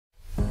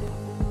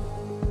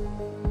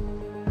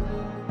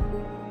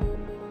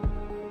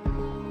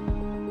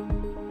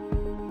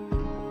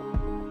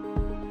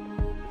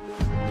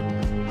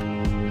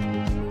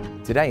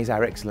Today is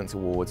our Excellence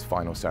Awards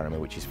final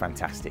ceremony, which is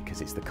fantastic because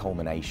it's the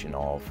culmination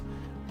of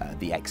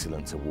the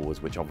Excellence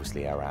Awards, which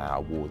obviously are our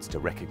awards to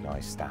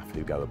recognise staff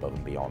who go above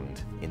and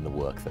beyond in the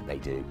work that they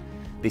do.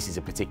 This is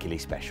a particularly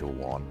special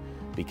one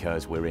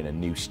because we're in a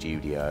new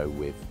studio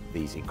with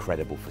these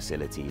incredible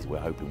facilities. We're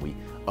hoping we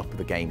up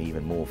the game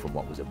even more from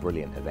what was a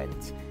brilliant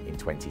event in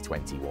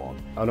 2021.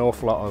 An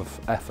awful lot of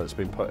effort's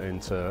been put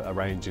into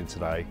arranging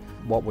today.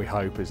 What we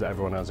hope is that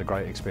everyone has a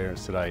great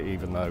experience today,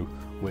 even though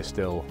we're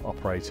still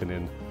operating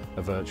in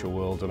a virtual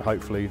world, and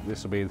hopefully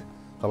this will be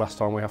the last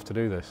time we have to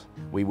do this.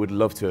 We would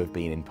love to have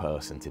been in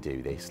person to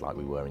do this like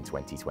we were in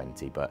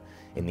 2020, but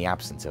in the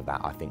absence of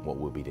that, I think what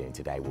we'll be doing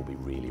today will be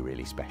really,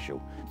 really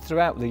special.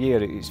 Throughout the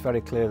year, it's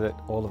very clear that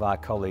all of our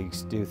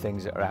colleagues do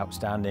things that are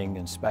outstanding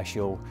and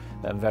special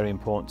and very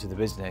important to the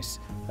business,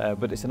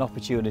 but it's an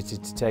opportunity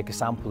to take a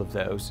sample of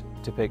those,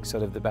 to pick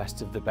sort of the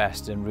best of the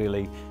best and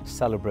really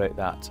celebrate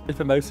that.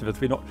 For most of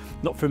us, we're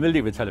not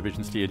familiar with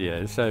television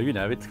studios, so you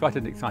know it's quite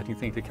an exciting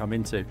thing to come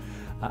into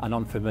an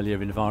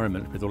unfamiliar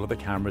environment with all of the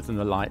cameras and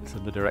the lights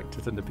and the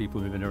directors and the people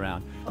moving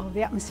around. Oh,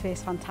 the atmosphere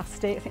is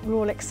fantastic. I think we're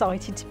all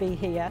excited to be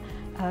here,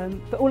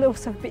 but all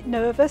also a bit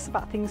nervous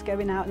about things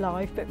going out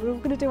live, but we're all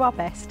going to do our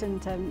best,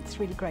 and it's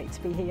really great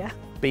to be here.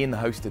 Being the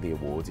host of the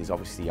awards is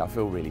obviously, I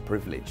feel really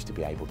privileged to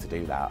be able to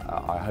do that.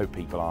 I hope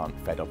people aren't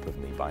fed up of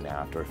me by now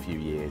after a few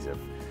years of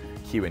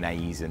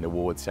Q&As and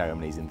award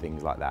ceremonies and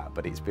things like that,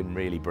 but it's been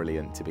really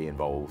brilliant to be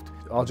involved.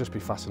 I'll just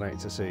be fascinated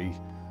to see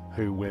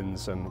who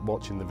wins and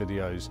watching the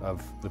videos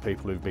of the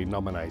people who've been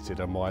nominated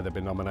and why they've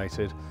been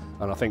nominated,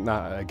 and I think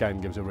that again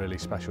gives a really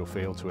special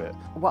feel to it.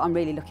 What I'm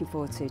really looking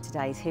forward to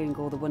today is hearing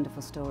all the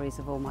wonderful stories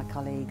of all my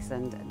colleagues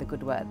and the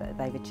good work that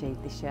they've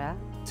achieved this year.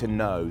 To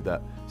know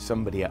that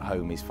somebody at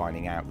home is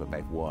finding out that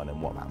they've won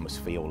and what that must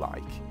feel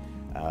like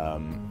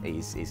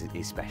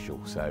is special,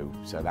 so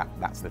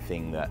that's the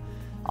thing that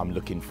I'm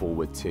looking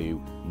forward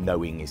to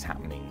knowing is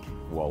happening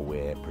while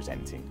we're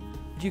presenting.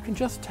 You can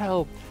just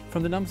tell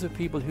from the numbers of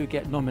people who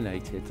get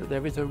nominated that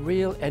there is a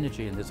real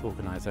energy in this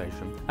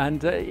organisation,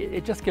 and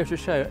it just goes to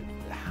show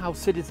how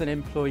citizen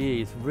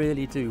employees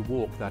really do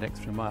walk that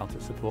extra mile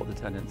to support the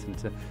tenants and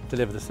to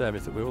deliver the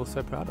service that we're all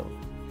so proud of.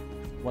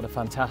 What a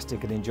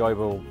fantastic and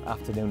enjoyable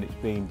afternoon it's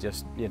been,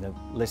 just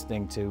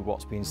listening to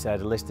what's been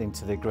said, listening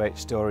to the great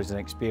stories and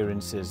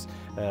experiences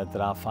that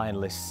our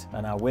finalists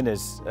and our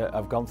winners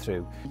have gone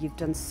through. You've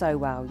done so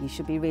well, you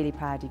should be really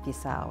proud of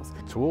yourselves.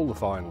 To all the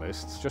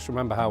finalists, just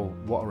remember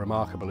what a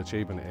remarkable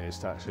achievement it is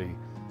to actually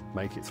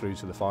make it through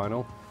to the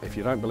final. If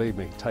you don't believe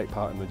me, take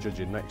part in the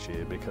judging next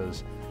year,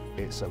 because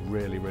it's a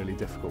really, really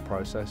difficult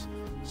process.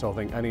 So I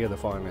think any of the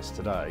finalists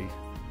today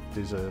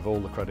deserve all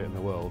the credit in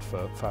the world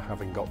for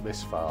having got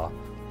this far.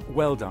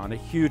 Well done, a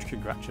huge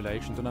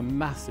congratulations and a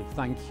massive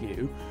thank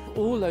you.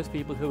 All those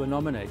people who are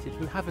nominated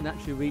who haven't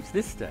actually reached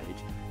this stage,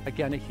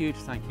 again a huge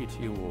thank you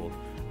to you all.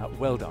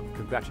 Well done,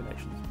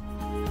 congratulations.